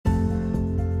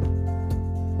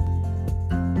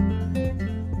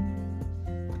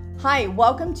Hi,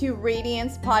 welcome to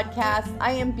Radiance Podcast.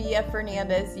 I am Bia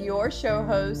Fernandez, your show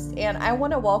host, and I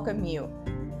want to welcome you.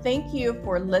 Thank you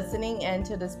for listening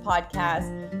into this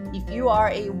podcast. If you are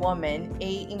a woman,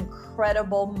 an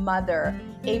incredible mother,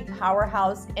 a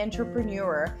powerhouse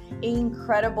entrepreneur, an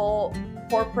incredible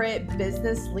corporate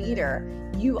business leader,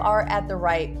 you are at the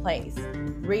right place.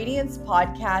 Radiance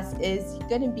Podcast is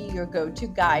going to be your go-to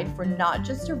guide for not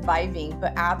just surviving,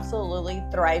 but absolutely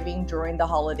thriving during the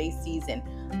holiday season.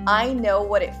 I know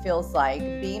what it feels like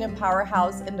being a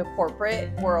powerhouse in the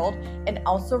corporate world and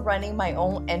also running my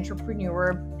own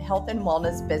entrepreneur health and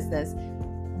wellness business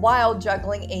while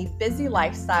juggling a busy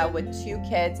lifestyle with 2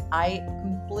 kids. I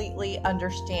completely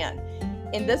understand.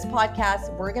 In this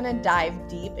podcast, we're going to dive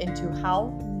deep into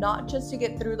how not just to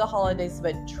get through the holidays,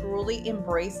 but truly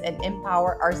embrace and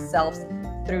empower ourselves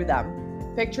through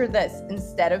them. Picture this: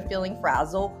 instead of feeling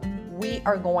frazzled, we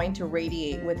are going to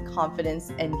radiate with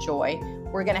confidence and joy.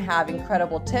 We're going to have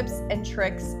incredible tips and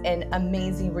tricks and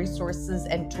amazing resources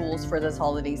and tools for this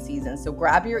holiday season. So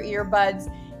grab your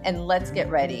earbuds and let's get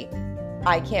ready.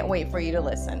 I can't wait for you to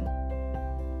listen.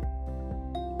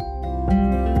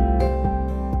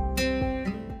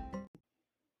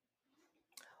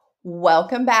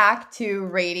 Welcome back to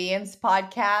Radiance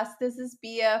Podcast. This is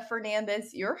Bia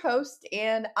Fernandez, your host,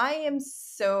 and I am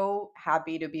so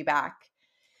happy to be back.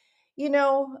 You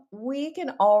know, we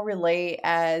can all relate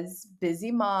as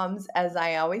busy moms, as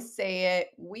I always say it.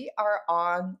 We are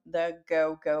on the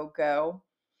go, go, go.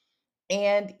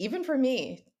 And even for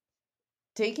me,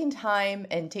 taking time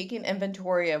and taking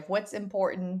inventory of what's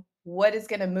important, what is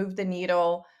going to move the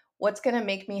needle, what's going to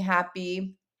make me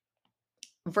happy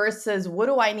versus what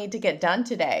do I need to get done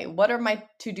today? What are my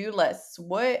to-do lists?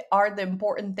 What are the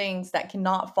important things that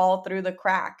cannot fall through the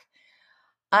crack?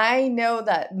 I know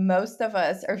that most of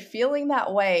us are feeling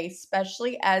that way,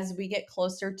 especially as we get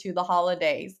closer to the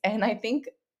holidays. And I think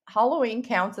Halloween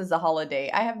counts as a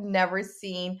holiday. I have never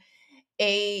seen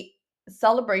a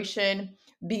celebration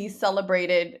be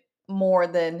celebrated more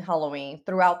than Halloween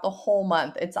throughout the whole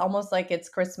month. It's almost like it's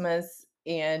Christmas.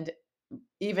 And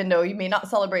even though you may not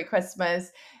celebrate Christmas,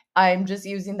 I'm just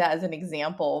using that as an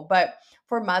example. But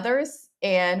for mothers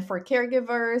and for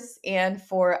caregivers and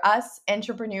for us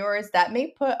entrepreneurs, that may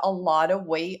put a lot of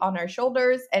weight on our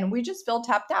shoulders and we just feel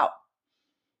tapped out.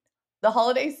 The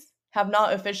holidays have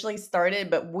not officially started,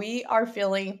 but we are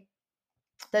feeling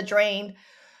the drain.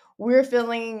 We're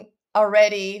feeling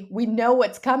already, we know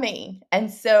what's coming. And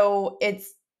so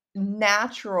it's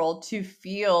natural to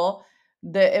feel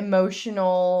the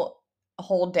emotional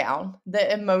hold down,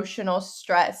 the emotional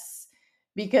stress,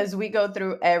 because we go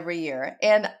through every year.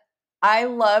 And I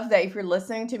love that if you're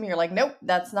listening to me, you're like, nope,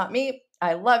 that's not me.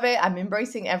 I love it. I'm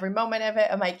embracing every moment of it.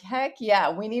 I'm like, heck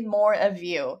yeah, we need more of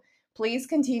you. Please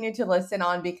continue to listen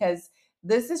on because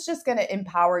this is just going to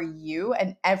empower you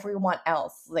and everyone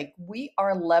else. Like, we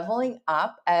are leveling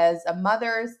up as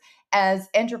mothers, as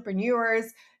entrepreneurs.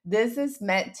 This is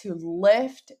meant to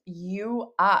lift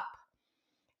you up.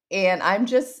 And I'm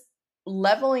just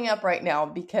leveling up right now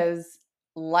because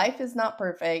life is not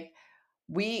perfect.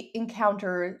 We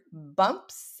encounter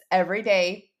bumps every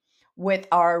day with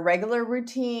our regular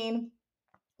routine,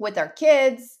 with our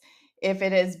kids. If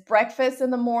it is breakfast in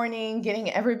the morning,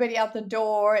 getting everybody out the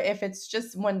door, if it's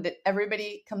just when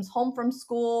everybody comes home from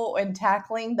school and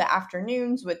tackling the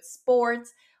afternoons with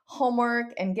sports, homework,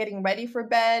 and getting ready for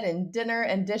bed and dinner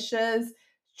and dishes,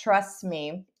 trust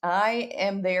me, I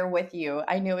am there with you.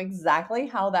 I know exactly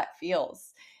how that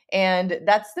feels. And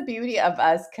that's the beauty of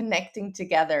us connecting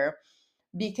together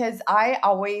because I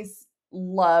always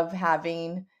love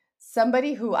having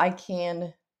somebody who I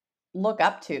can look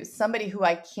up to, somebody who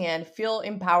I can feel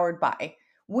empowered by.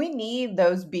 We need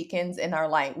those beacons in our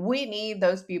light. We need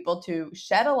those people to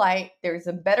shed a light. There's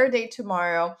a better day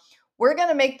tomorrow. We're going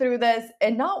to make through this.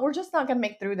 And we're just not going to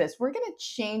make through this. We're going to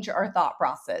change our thought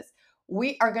process.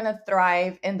 We are going to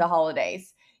thrive in the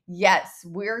holidays. Yes,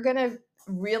 we're going to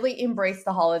really embrace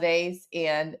the holidays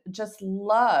and just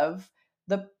love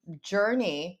the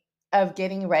journey of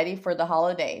getting ready for the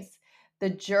holidays, the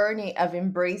journey of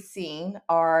embracing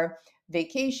our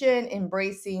vacation,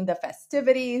 embracing the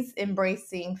festivities,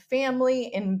 embracing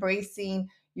family, embracing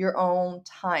your own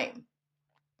time.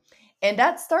 And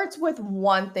that starts with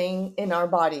one thing in our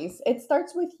bodies. It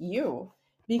starts with you,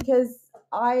 because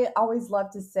I always love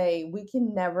to say we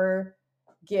can never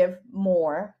give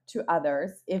more to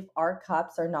others if our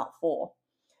cups are not full.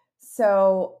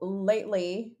 So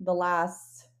lately, the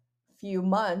last few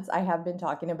months, I have been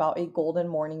talking about a golden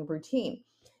morning routine.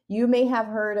 You may have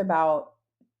heard about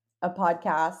a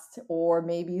podcast, or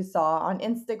maybe you saw on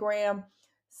Instagram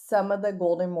some of the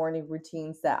golden morning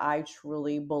routines that I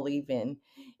truly believe in.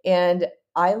 And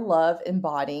I love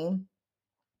embodying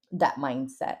that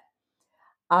mindset.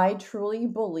 I truly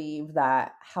believe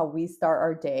that how we start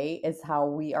our day is how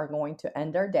we are going to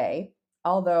end our day.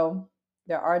 Although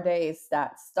there are days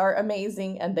that start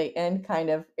amazing and they end kind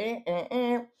of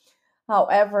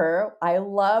However, I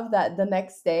love that the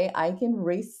next day I can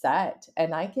reset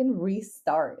and I can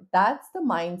restart. That's the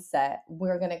mindset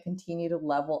we're going to continue to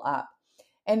level up.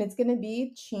 And it's going to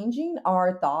be changing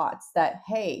our thoughts that,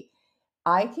 hey,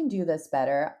 I can do this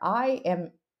better. I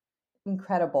am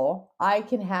incredible. I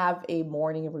can have a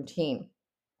morning routine.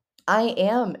 I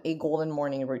am a golden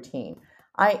morning routine.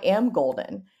 I am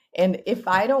golden. And if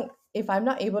I'm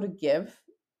not able to give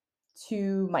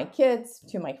to my kids,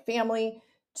 to my family,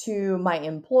 to my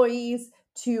employees,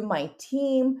 to my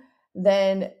team,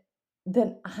 then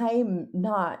I'm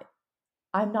not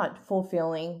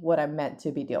fulfilling what I'm meant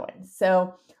to be doing.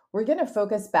 So we're going to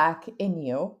focus back in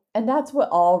you. And that's what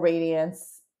all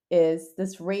radiance is.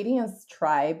 This radiance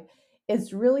tribe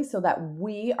is really so that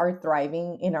we are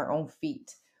thriving in our own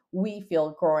feet. We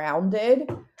feel grounded.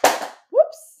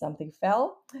 Whoops, something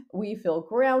fell. We feel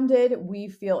grounded. We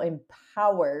feel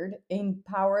empowered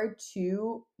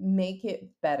to make it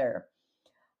better.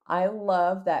 I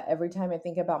love that every time I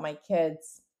think about my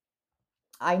kids,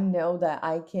 I know that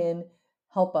I can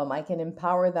help them. I can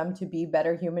empower them to be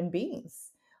better human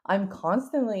beings. I'm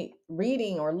constantly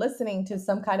reading or listening to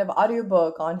some kind of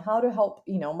audiobook on how to help,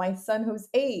 my son who's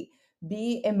 8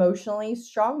 be emotionally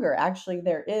stronger. Actually,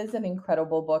 there is an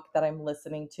incredible book that I'm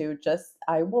listening to. Just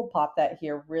I will pop that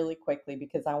here really quickly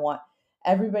because I want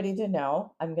everybody to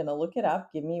know. I'm going to look it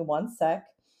up. Give me one sec.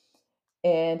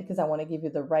 And because I want to give you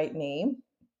the right name,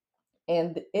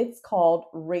 and it's called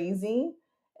Raising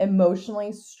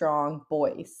Emotionally Strong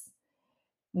Boys.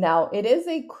 Now, it is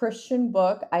a Christian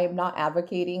book. I am not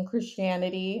advocating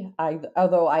Christianity.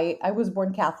 Although I was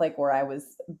born Catholic, or I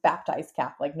was baptized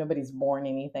Catholic. Nobody's born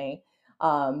anything.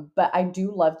 But I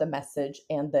do love the message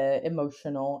and the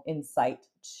emotional insight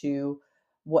to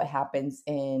what happens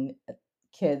in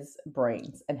kids'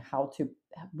 brains and how to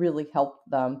really help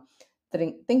them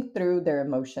think through their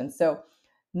emotions. So,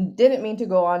 didn't mean to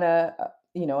go on a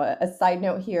side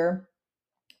note here,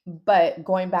 but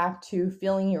going back to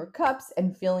filling your cups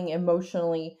and feeling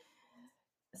emotionally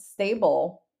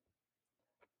stable,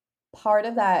 part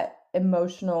of that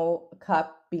emotional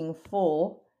cup being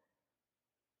full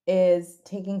is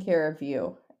taking care of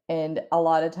you. And a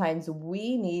lot of times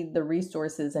we need the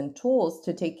resources and tools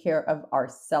to take care of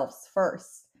ourselves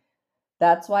first.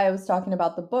 That's why I was talking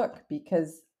about the book,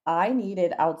 because I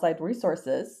needed outside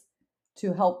resources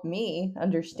to help me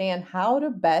understand how to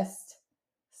best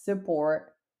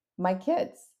support my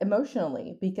kids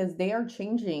emotionally, because they are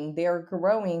changing, they are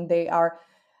growing, they are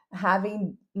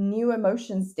having new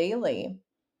emotions daily.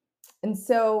 And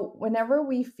so whenever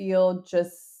we feel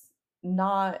just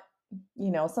not,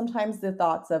 sometimes the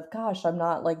thoughts of, gosh, I'm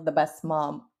not like the best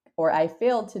mom, or I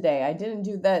failed today, I didn't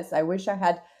do this, I wish I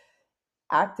had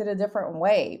acted a different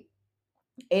way.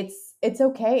 It's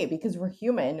okay, because we're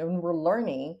human and we're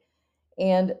learning.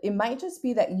 And it might just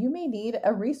be that you may need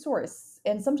a resource,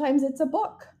 and sometimes it's a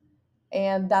book.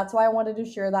 And that's why I wanted to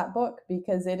share that book,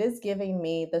 because it is giving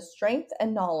me the strength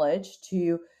and knowledge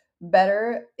to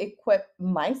better equip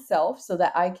myself so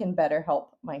that I can better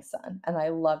help my son. And I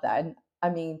love that. And I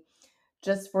mean,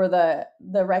 just for the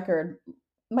record,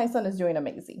 my son is doing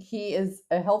amazing. He is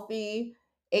a healthy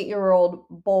 8-year-old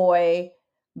boy,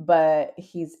 but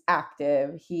he's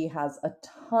active. He has a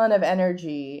ton of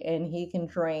energy and he can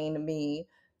train me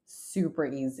super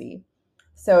easy.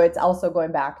 So it's also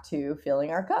going back to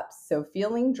filling our cups. So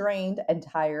feeling drained and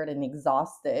tired and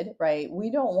exhausted, right?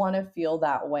 We don't want to feel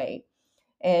that way.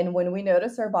 And when we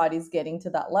notice our bodies getting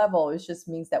to that level, it just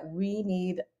means that we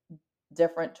need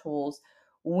different tools.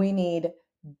 We need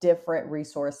different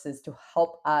resources to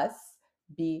help us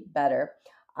be better.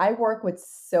 I work with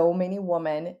so many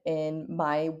women in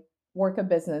my work of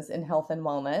business in health and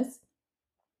wellness.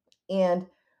 And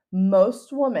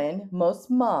most women,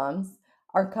 most moms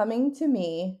are coming to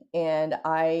me, and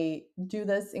I do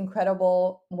this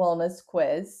incredible wellness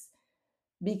quiz.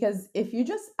 Because if you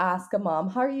just ask a mom,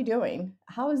 how are you doing?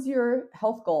 How is your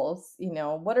health goals?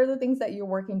 What are the things that you're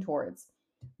working towards?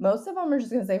 Most of them are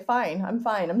just going to say, fine,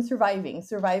 I'm surviving.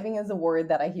 Surviving is a word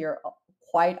that I hear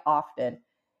quite often,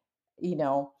 you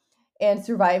know, and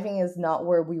surviving is not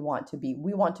where we want to be.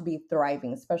 We want to be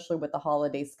thriving, especially with the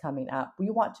holidays coming up. We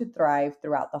want to thrive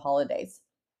throughout the holidays.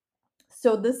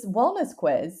 So this wellness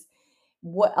quiz,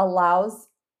 what allows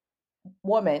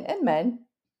women and men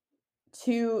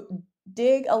to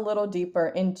dig a little deeper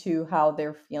into how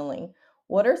they're feeling.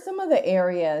 What are some of the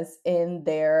areas in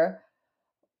their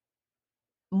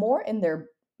more in their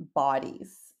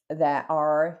bodies that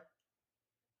are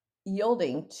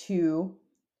yielding to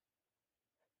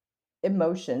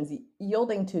emotions,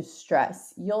 yielding to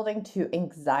stress, yielding to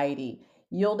anxiety,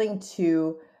 yielding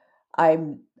to I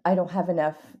don't have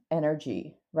enough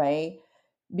energy, right?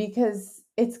 Because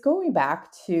it's going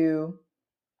back to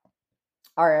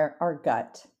our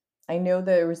gut. I know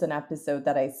there was an episode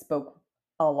that I spoke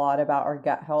a lot about our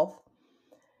gut health,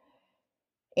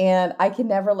 and I can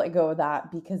never let go of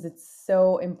that because it's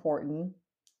so important.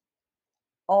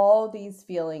 All these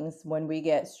feelings when we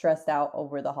get stressed out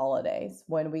over the holidays,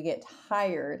 when we get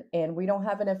tired and we don't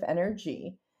have enough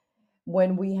energy,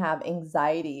 when we have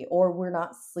anxiety or we're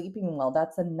not sleeping well.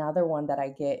 That's another one that I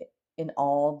get in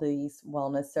all these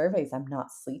wellness surveys. I'm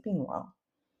not sleeping well,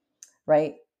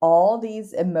 right? All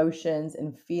these emotions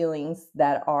and feelings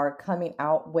that are coming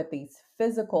out with these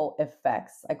physical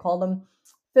effects. I call them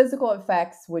physical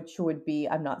effects, which would be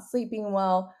I'm not sleeping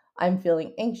well, I'm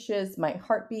feeling anxious, my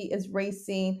heartbeat is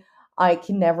racing, I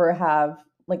can never have,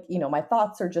 like, my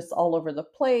thoughts are just all over the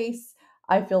place.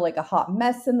 I feel like a hot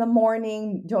mess in the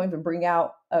morning. Don't even bring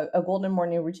out a golden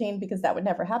morning routine because that would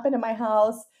never happen in my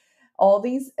house. All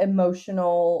these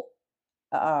emotional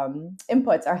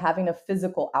inputs are having a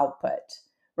physical output,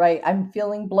 right? I'm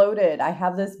feeling bloated. I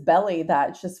have this belly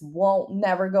that just won't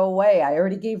never go away. I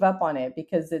already gave up on it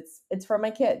because it's from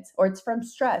my kids or it's from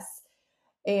stress.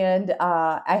 And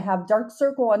I have dark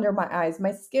circle under my eyes.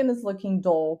 My skin is looking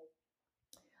dull.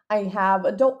 I have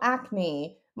adult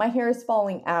acne. My hair is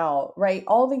falling out, right?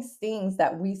 All these things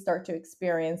that we start to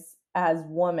experience as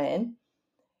women,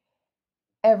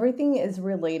 everything is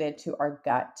related to our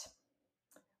gut.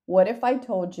 What if I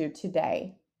told you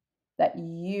today that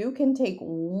you can take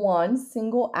one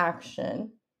single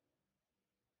action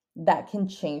that can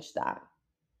change that?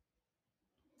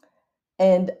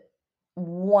 And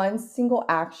one single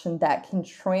action that can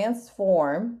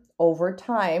transform over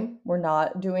time. We're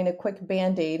not doing a quick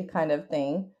band aid kind of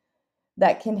thing,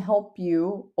 that can help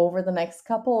you over the next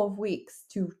couple of weeks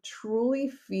to truly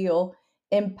feel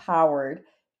empowered,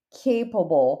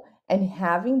 capable, and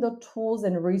having the tools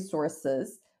and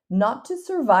resources not to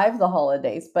survive the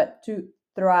holidays, but to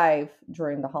thrive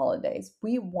during the holidays.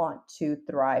 We want to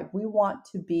thrive. We want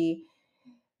to be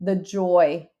the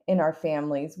joy in our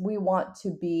families. We want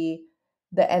to be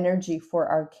the energy for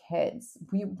our kids.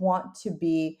 We want to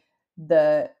be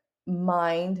the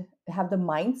have the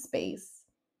mind space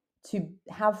to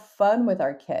have fun with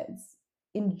our kids,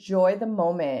 enjoy the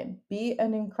moment, be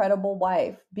an incredible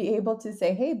wife, be able to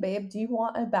say, hey, babe, do you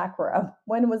want a back rub?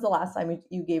 When was the last time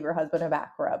you gave your husband a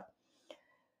back rub?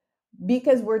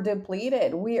 Because we're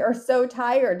depleted. We are so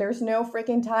tired. There's no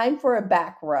freaking time for a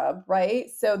back rub,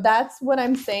 right? So that's what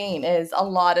I'm saying is a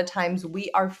lot of times we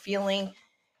are feeling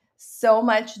so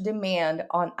much demand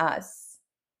on us.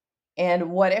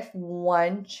 And what if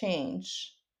one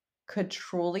change could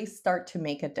truly start to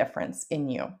make a difference in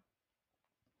you?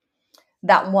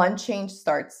 That one change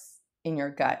starts in your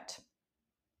gut.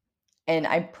 And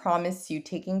I promise you,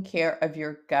 taking care of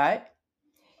your gut,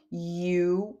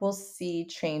 you will see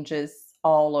changes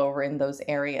all over in those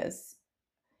areas.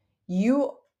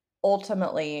 You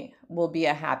ultimately will be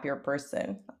a happier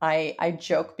person. I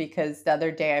joke because the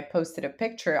other day I posted a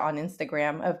picture on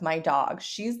Instagram of my dog.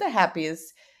 She's the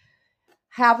happiest.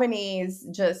 Havanese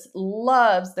just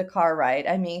loves the car ride.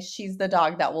 I mean, she's the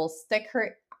dog that will stick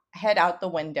her head out the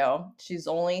window. She's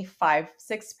only 5,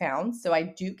 6 pounds. So I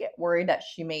do get worried that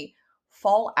she may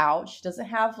fall out. She doesn't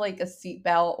have like a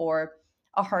seatbelt or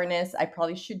a harness. I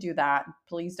probably should do that.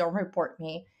 Please don't report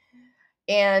me.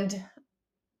 And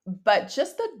but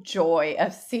just the joy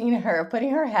of seeing her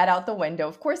putting her head out the window.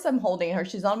 Of course, I'm holding her.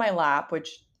 She's on my lap,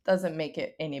 which doesn't make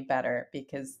it any better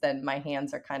because then my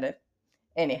hands are kind of,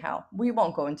 anyhow, we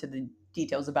won't go into the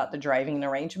details about the driving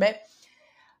arrangement,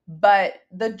 but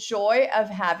the joy of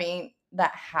having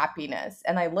that happiness.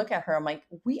 And I look at her, I'm like,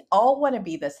 we all want to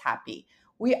be this happy.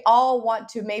 We all want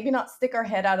to maybe not stick our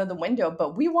head out of the window,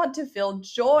 but we want to feel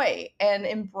joy and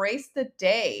embrace the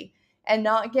day and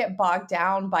not get bogged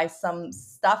down by some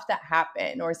stuff that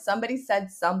happened or somebody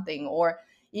said something or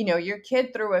your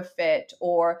kid threw a fit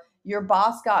or your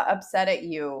boss got upset at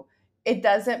you. It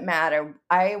doesn't matter.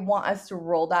 I want us to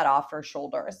roll that off our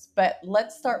shoulders. But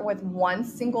let's start with one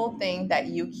single thing that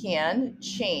you can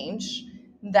change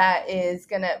that is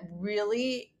going to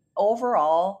really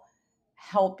overall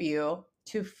help you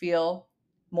to feel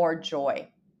more joy.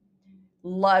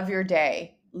 Love your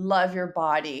day, love your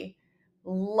body,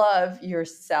 love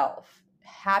yourself.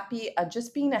 Happy,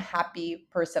 just being a happy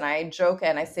person. I joke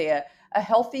and I say a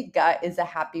healthy gut is a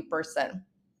happy person.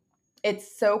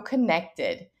 It's so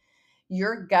connected.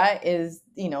 Your gut is,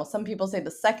 some people say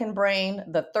the second brain,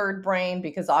 the third brain,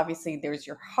 because obviously there's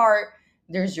your heart,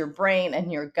 there's your brain,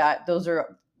 and your gut. Those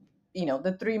are,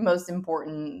 the three most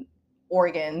important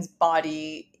organs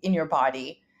body in your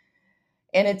body,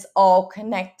 and it's all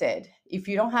connected. If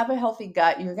you don't have a healthy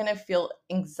gut, you're going to feel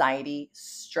anxiety,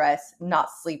 stress, not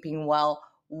sleeping well,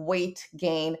 weight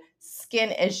gain,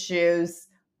 skin issues.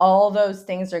 All those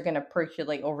things are going to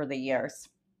percolate over the years.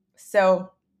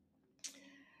 So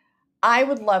I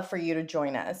would love for you to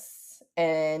join us.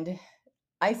 And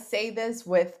I say this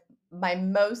with my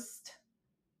most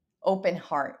open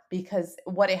heart because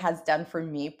what it has done for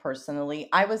me personally,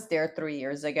 I was there 3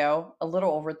 years ago, a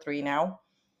little over three now,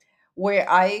 where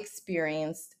I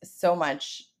experienced so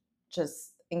much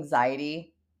just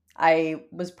anxiety. I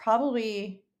was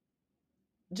probably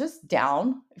just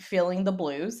down, feeling the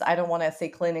blues. I don't want to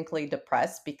say clinically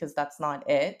depressed because that's not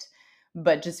it,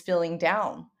 but just feeling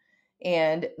down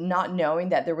and not knowing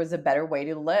that there was a better way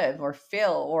to live or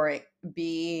feel or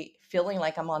be feeling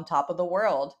like I'm on top of the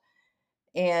world.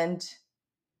 And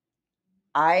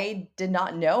I did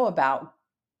not know about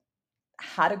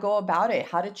how to go about it,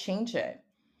 how to change it.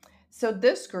 So,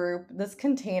 this group, this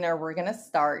container, we're going to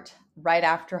start right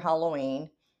after Halloween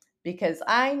because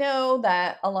I know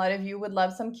that a lot of you would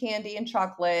love some candy and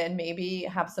chocolate and maybe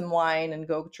have some wine and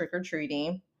go trick or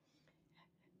treating.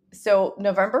 So,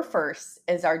 November 1st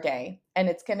is our day, and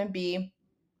it's going to be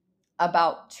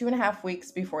about 2.5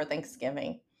 weeks before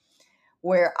Thanksgiving,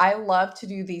 where I love to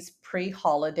do these pre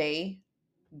holiday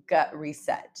gut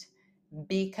reset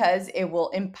because it will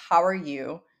empower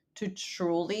you to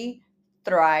truly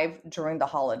thrive during the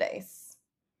holidays.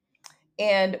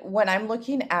 And when I'm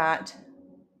looking at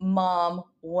mom,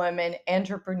 women,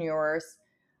 entrepreneurs,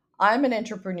 I'm an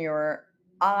entrepreneur.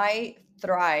 I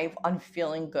thrive on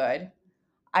feeling good.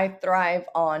 I thrive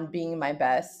on being my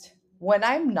best. When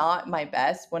I'm not my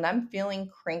best, when I'm feeling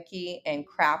cranky and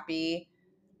crappy,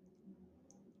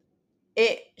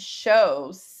 it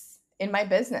shows in my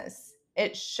business.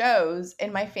 It shows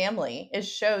in my family. It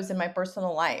shows in my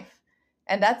personal life.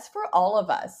 And that's for all of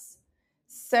us.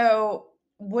 So,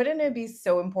 wouldn't it be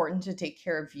so important to take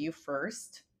care of you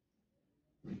first?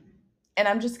 And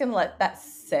I'm just going to let that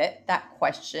sit, that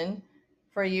question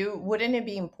for you. Wouldn't it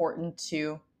be important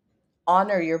to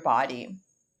honor your body?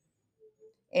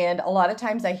 And a lot of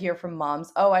times I hear from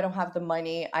moms, oh, I don't have the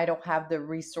money. I don't have the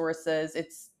resources.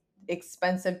 It's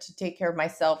expensive to take care of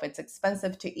myself. It's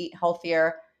expensive to eat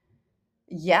healthier.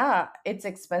 Yeah, it's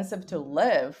expensive to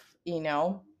live.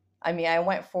 I mean, I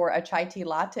went for a chai tea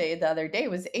latte the other day. It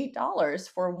was $8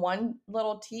 for one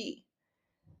little tea,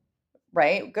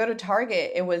 right? Go to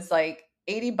Target, it was like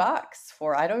 $80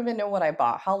 for, I don't even know what I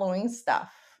bought, Halloween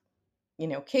stuff,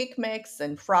 cake mix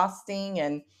and frosting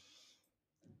and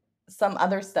some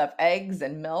other stuff, eggs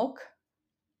and milk.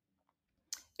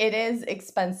 It is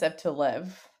expensive to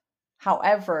live.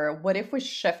 However, what if we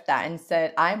shift that and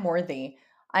said, I'm worthy?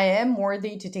 I am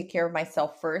worthy to take care of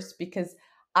myself first because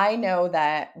I know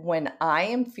that when I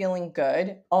am feeling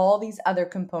good, all these other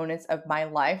components of my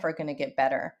life are going to get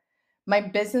better. My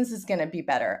business is going to be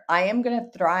better. I am going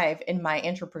to thrive in my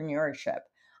entrepreneurship.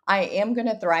 I am going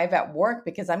to thrive at work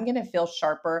because I'm going to feel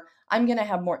sharper. I'm going to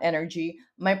have more energy.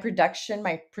 My production,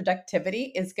 my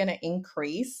productivity is going to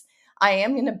increase. I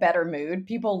am in a better mood.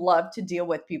 People love to deal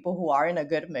with people who are in a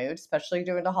good mood, especially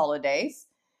during the holidays.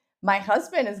 My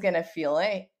husband is going to feel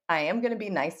it. I am going to be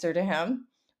nicer to him.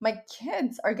 My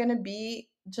kids are going to be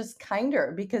just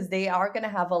kinder because they are going to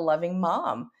have a loving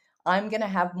mom. I'm going to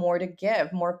have more to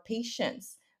give, more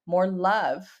patience, more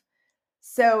love.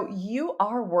 So you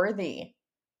are worthy.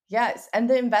 Yes. And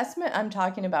the investment I'm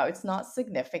talking about, it's not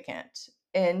significant.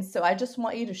 And so I just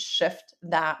want you to shift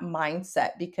that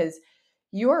mindset because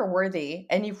you are worthy.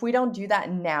 And if we don't do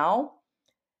that now,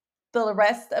 the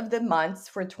rest of the months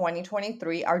for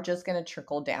 2023 are just going to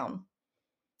trickle down.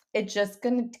 It's just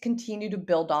going to continue to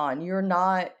build on.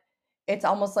 It's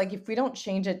almost like if we don't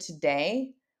change it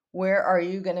today, where are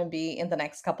you going to be in the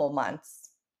next couple of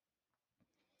months?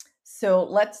 So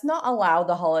let's not allow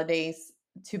the holidays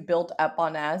to build up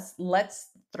on us.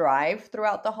 Let's thrive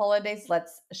throughout the holidays.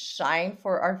 Let's shine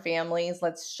for our families.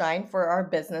 Let's shine for our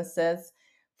businesses,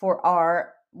 for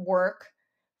our work,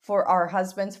 for our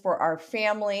husbands, for our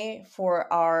family,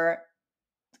 for our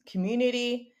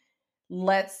community.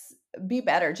 Let's be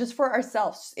better just for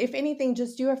ourselves. If anything,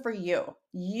 just do it for you.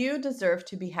 You deserve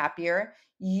to be happier.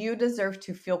 You deserve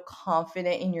to feel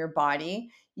confident in your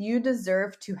body. You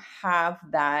deserve to have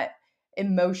that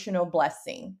emotional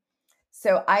blessing.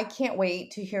 So I can't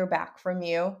wait to hear back from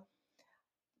you.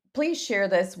 Please share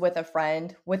this with a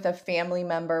friend, with a family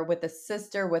member, with a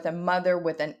sister, with a mother,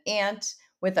 with an aunt,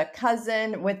 with a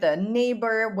cousin, with a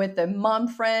neighbor, with a mom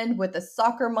friend, with a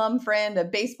soccer mom friend, a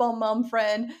baseball mom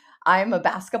friend. I'm a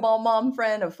basketball mom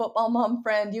friend, a football mom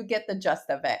friend. You get the gist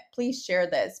of it. Please share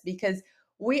this because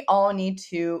we all need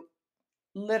to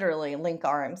literally link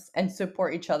arms and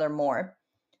support each other more.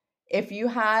 If you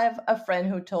have a friend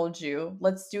who told you,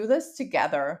 let's do this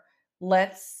together,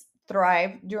 let's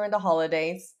thrive during the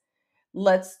holidays,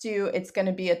 it's going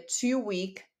to be a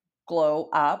 2-week glow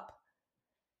up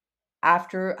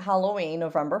after Halloween,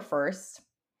 November 1st,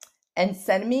 and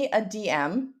send me a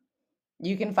DM.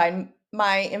 You can find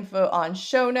my info on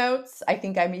show notes. I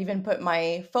think I've even put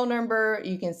my phone number.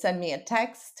 You can send me a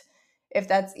text if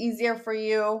that's easier for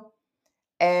you.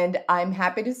 And I'm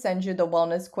happy to send you the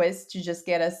wellness quiz to just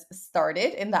get us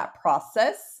started in that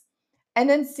process and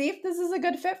then see if this is a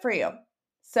good fit for you.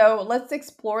 So let's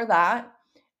explore that.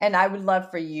 And I would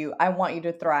love for you. I want you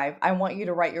to thrive. I want you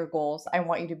to write your goals. I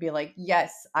want you to be like,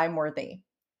 yes, I'm worthy.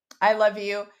 I love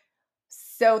you.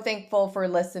 So thankful for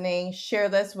listening. Share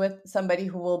this with somebody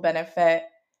who will benefit.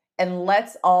 And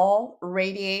let's all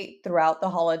radiate throughout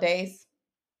the holidays.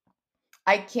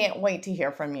 I can't wait to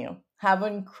hear from you. Have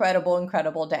an incredible,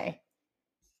 incredible day.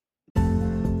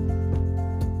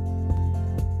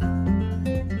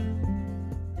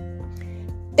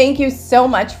 Thank you so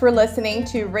much for listening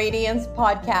to Radiance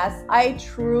Podcast. I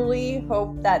truly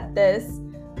hope that this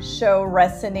show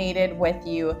resonated with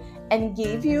you and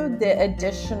gave you the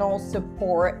additional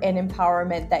support and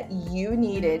empowerment that you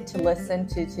needed to listen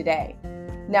to today.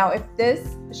 Now, if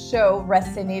this show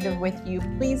resonated with you,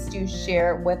 please do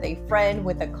share with a friend,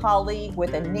 with a colleague,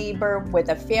 with a neighbor, with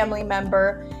a family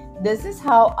member. This is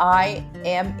how I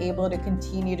am able to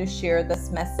continue to share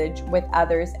this message with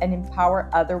others and empower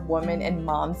other women and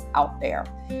moms out there.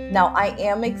 Now, I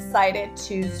am excited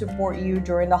to support you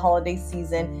during the holiday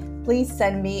season. Please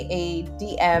send me a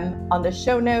DM on the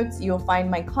show notes. You'll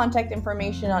find my contact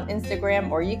information on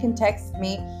Instagram, or you can text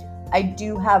me. I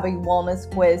do have a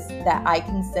wellness quiz that I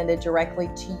can send it directly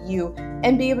to you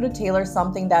and be able to tailor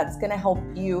something that's going to help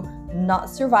you not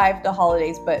survive the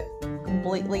holidays, but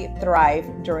completely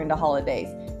thrive during the holidays.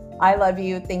 I love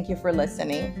you. Thank you for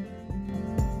listening.